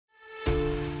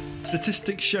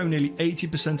Statistics show nearly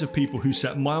 80% of people who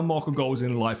set mile marker goals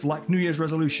in life, like New Year's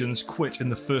resolutions, quit in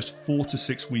the first 4 to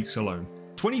 6 weeks alone.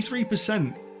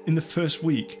 23% in the first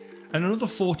week, and another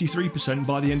 43%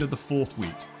 by the end of the fourth week.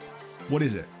 What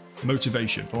is it?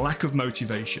 Motivation. Lack of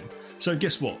motivation. So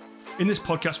guess what? In this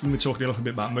podcast, we're going to be talking a little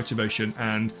bit about motivation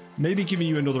and maybe giving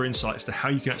you another insight as to how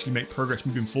you can actually make progress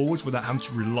moving forwards without having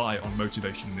to rely on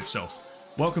motivation in itself.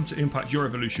 Welcome to Impact Your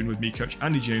Evolution with me, Coach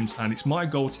Andy James, and it's my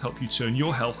goal to help you turn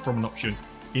your health from an option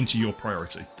into your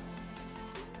priority.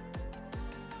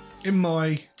 In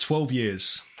my 12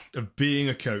 years of being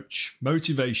a coach,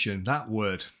 motivation, that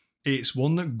word, it's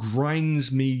one that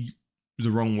grinds me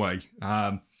the wrong way.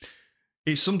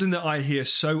 It's something that I hear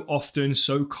so often,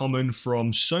 so common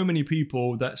from so many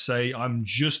people that say, I'm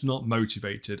just not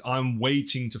motivated. I'm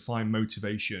waiting to find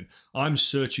motivation. I'm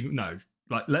searching. No,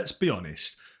 let's be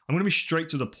honest. I'm going to be straight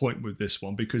to the point with this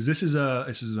one because this is a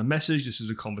message. This is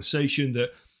a conversation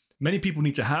that many people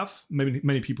need to have.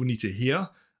 Many people need to hear,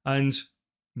 and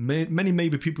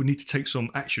maybe people need to take some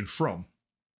action from.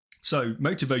 So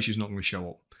motivation is not going to show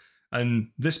up.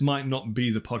 And this might not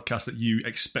be the podcast that you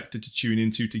expected to tune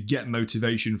into to get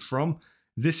motivation from.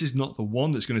 This is not the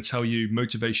one that's going to tell you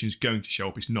motivation is going to show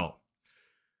up. It's not.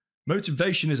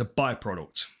 Motivation is a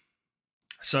byproduct.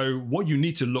 So what you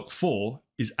need to look for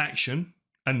is action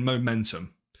and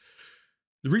momentum.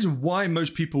 The reason why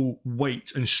most people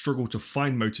wait and struggle to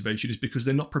find motivation is because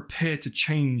they're not prepared to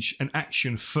change an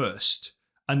action first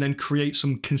and then create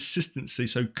some consistency.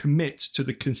 So commit to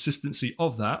the consistency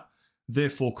of that,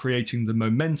 therefore creating the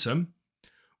momentum,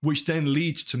 which then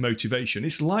leads to motivation.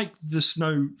 It's like the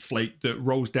snowflake that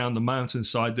rolls down the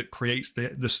mountainside that creates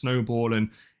the snowball and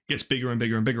gets bigger and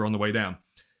bigger and bigger on the way down.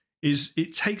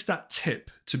 It takes that tip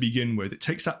to begin with. It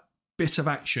takes that bit of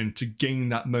action to gain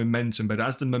that momentum. But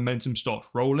as the momentum starts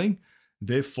rolling,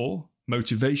 therefore,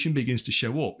 motivation begins to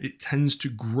show up. It tends to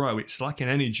grow. It's like an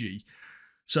energy.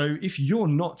 So if you're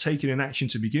not taking an action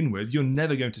to begin with, you're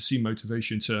never going to see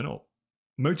motivation turn up.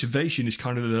 Motivation is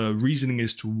kind of the reasoning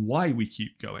as to why we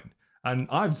keep going. And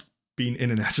I've been in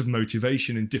and out of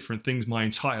motivation in different things my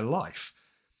entire life.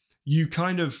 You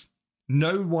kind of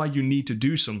know why you need to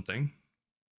do something,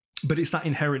 but it's that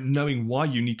inherent knowing why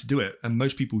you need to do it. And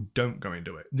most people don't go and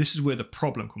do it. This is where the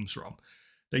problem comes from.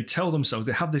 They tell themselves,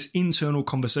 they have this internal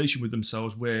conversation with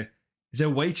themselves where they're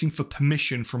waiting for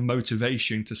permission from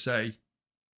motivation to say,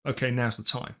 okay, now's the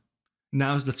time.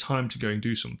 Now's the time to go and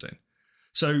do something.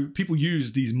 So people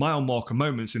use these mile marker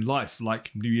moments in life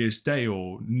like New Year's Day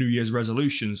or New Year's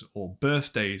resolutions or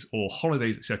birthdays or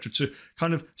holidays, etc., to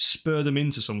kind of spur them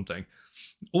into something.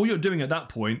 All you're doing at that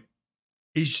point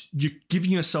is you're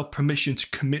giving yourself permission to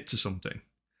commit to something.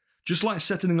 Just like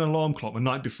setting an alarm clock the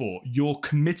night before, you're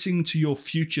committing to your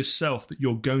future self that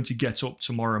you're going to get up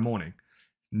tomorrow morning.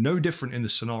 No different in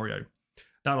this scenario.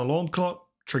 That alarm clock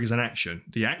triggers an action.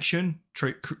 The action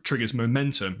triggers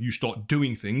momentum. You start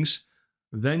doing things.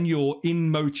 Then you're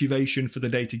in motivation for the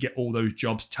day to get all those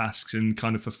jobs, tasks, and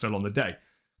kind of fulfill on the day.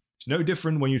 It's no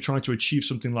different when you're trying to achieve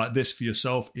something like this for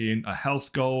yourself in a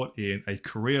health goal, in a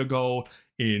career goal,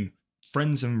 in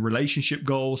friends and relationship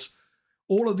goals.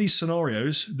 All of these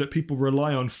scenarios that people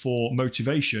rely on for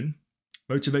motivation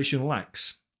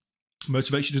lacks.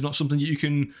 Motivation is not something that you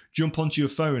can jump onto your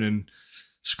phone and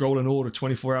scroll an order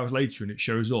 24 hours later and it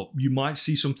shows up. You might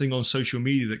see something on social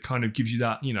media that kind of gives you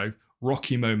that,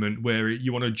 Rocky moment where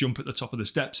you want to jump at the top of the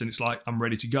steps and it's like, I'm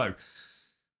ready to go.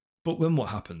 But then what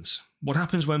happens? What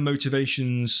happens when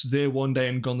motivation's there one day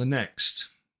and gone the next?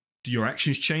 Do your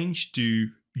actions change? Do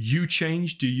you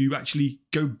change? Do you actually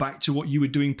go back to what you were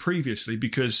doing previously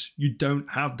because you don't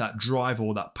have that drive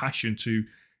or that passion to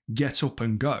get up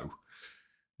and go?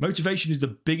 Motivation is the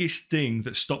biggest thing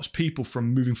that stops people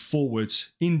from moving forwards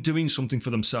in doing something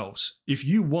for themselves. If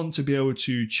you want to be able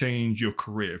to change your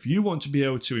career, if you want to be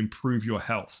able to improve your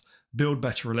health, build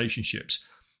better relationships,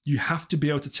 you have to be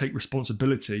able to take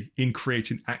responsibility in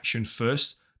creating action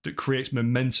first that creates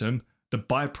momentum. The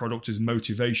byproduct is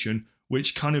motivation,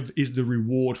 which kind of is the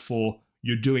reward for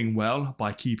you're doing well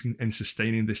by keeping and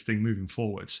sustaining this thing moving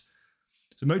forwards.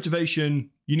 So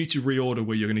motivation, you need to reorder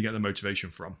where you're going to get the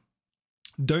motivation from.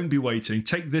 Don't be waiting.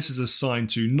 Take this as a sign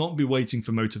to not be waiting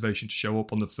for motivation to show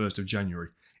up on the 1st of January.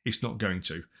 It's not going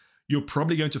to. You're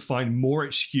probably going to find more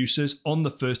excuses on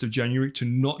the 1st of January to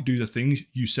not do the things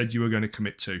you said you were going to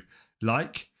commit to,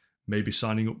 like maybe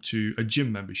signing up to a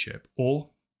gym membership or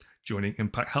joining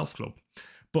Impact Health Club.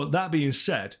 But that being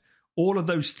said, all of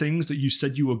those things that you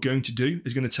said you were going to do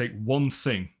is going to take one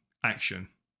thing, action.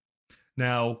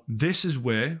 Now, this is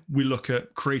where we look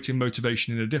at creating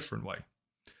motivation in a different way.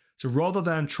 So rather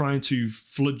than trying to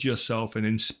flood yourself and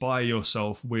inspire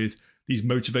yourself with these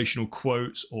motivational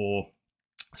quotes or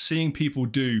seeing people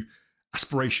do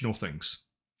aspirational things,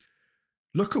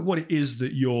 look at what it is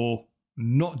that you're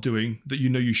not doing that you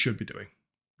know you should be doing.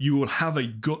 You will have a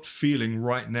gut feeling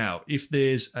right now if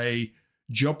there's a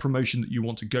job promotion that you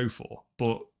want to go for,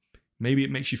 but maybe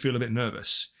it makes you feel a bit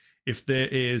nervous. If there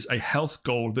is a health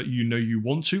goal that you know you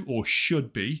want to or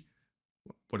should be,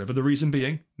 whatever the reason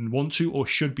being, want to or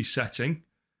should be setting,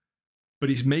 but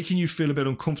it's making you feel a bit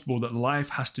uncomfortable that life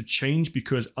has to change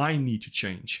because I need to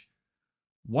change.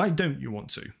 Why don't you want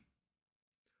to?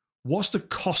 What's the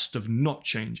cost of not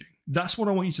changing? That's what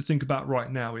I want you to think about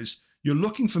right now is you're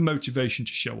looking for motivation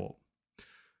to show up.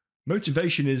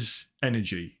 Motivation is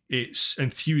energy. It's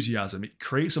enthusiasm. It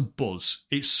creates a buzz.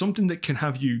 It's something that can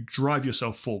have you drive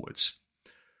yourself forwards.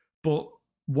 But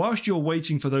whilst you're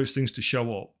waiting for those things to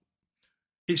show up,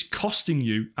 it's costing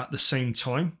you at the same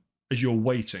time as you're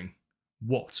waiting.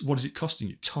 What is it costing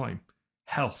you? Time,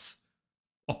 health,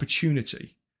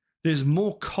 opportunity. There's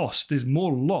more cost, there's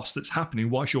more loss that's happening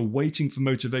whilst you're waiting for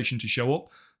motivation to show up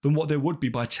than what there would be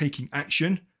by taking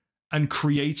action and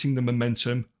creating the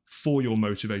momentum for your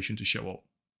motivation to show up.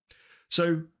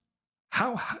 So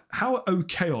how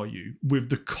okay are you with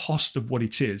the cost of what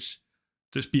it is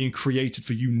that's being created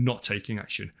for you not taking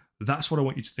action? That's what I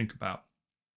want you to think about.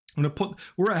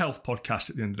 We're a health podcast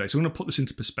at the end of the day, so I'm going to put this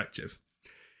into perspective.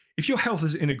 If your health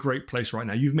is in a great place right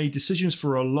now, you've made decisions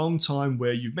for a long time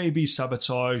where you've maybe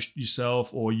sabotaged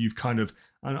yourself, or you've kind of,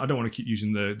 I don't want to keep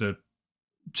using the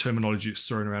terminology that's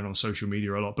thrown around on social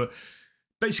media a lot, but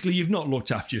basically you've not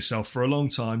looked after yourself for a long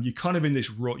time. You're kind of in this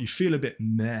rut. You feel a bit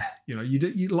meh.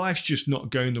 Life's just not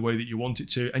going the way that you want it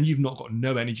to, and you've not got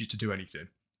no energy to do anything.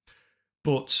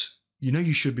 But you know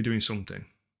you should be doing something.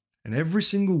 And every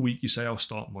single week you say, I'll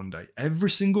start Monday. Every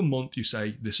single month you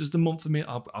say, this is the month for me,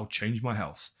 I'll change my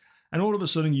health. And all of a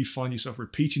sudden you find yourself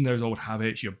repeating those old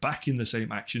habits, you're back in the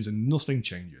same actions and nothing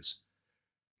changes.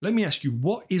 Let me ask you,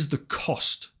 what is the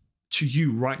cost to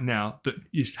you right now that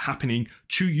is happening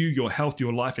to you, your health,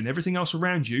 your life, and everything else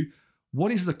around you?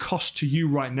 What is the cost to you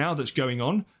right now that's going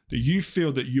on that you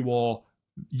feel that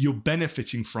you're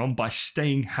benefiting from by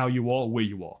staying how you are, where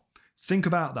you are? Think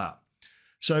about that.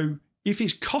 So if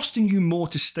it's costing you more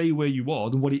to stay where you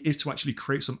are than what it is to actually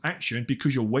create some action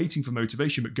because you're waiting for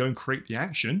motivation but go and create the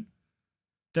action,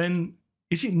 then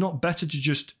is it not better to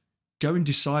just go and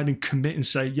decide and commit and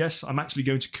say, yes, I'm actually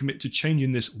going to commit to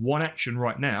changing this one action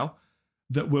right now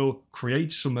that will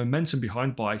create some momentum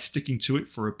behind by sticking to it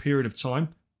for a period of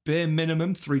time, bare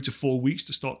minimum 3 to 4 weeks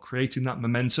to start creating that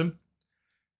momentum.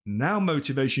 Now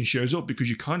motivation shows up because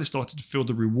you kind of started to feel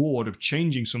the reward of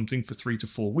changing something for 3 to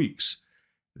 4 weeks.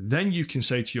 Then you can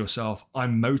say to yourself,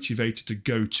 I'm motivated to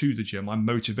go to the gym. I'm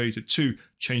motivated to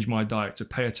change my diet, to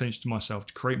pay attention to myself,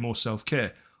 to create more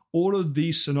self-care. All of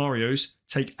these scenarios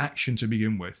take action to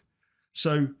begin with.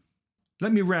 So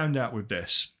let me round out with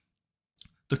this.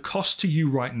 The cost to you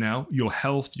right now, your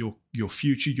health, your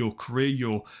future, your career,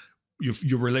 your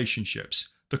relationships,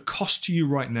 the cost to you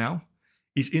right now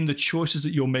is in the choices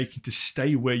that you're making to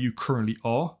stay where you currently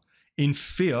are, in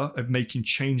fear of making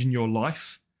change in your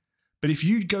life. But if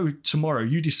you go tomorrow,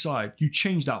 you decide, you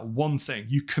change that one thing,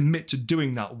 you commit to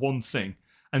doing that one thing,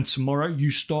 and tomorrow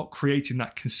you start creating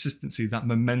that consistency, that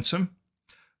momentum,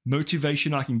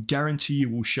 motivation, I can guarantee you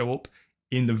will show up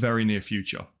in the very near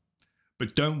future.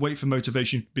 But don't wait for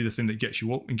motivation to be the thing that gets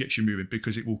you up and gets you moving,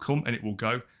 because it will come and it will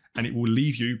go and it will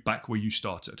leave you back where you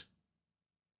started.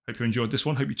 Hope you enjoyed this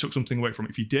one. Hope you took something away from it.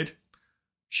 If you did,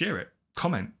 share it,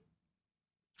 comment,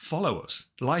 follow us,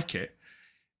 like it.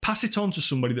 Pass it on to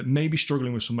somebody that may be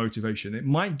struggling with some motivation. It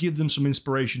might give them some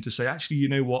inspiration to say, actually, you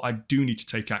know what? I do need to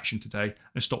take action today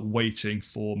and stop waiting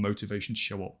for motivation to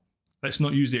show up. Let's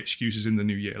not use the excuses in the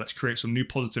new year. Let's create some new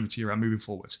positivity around moving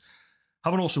forwards.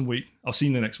 Have an awesome week. I'll see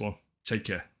you in the next one. Take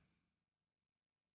care.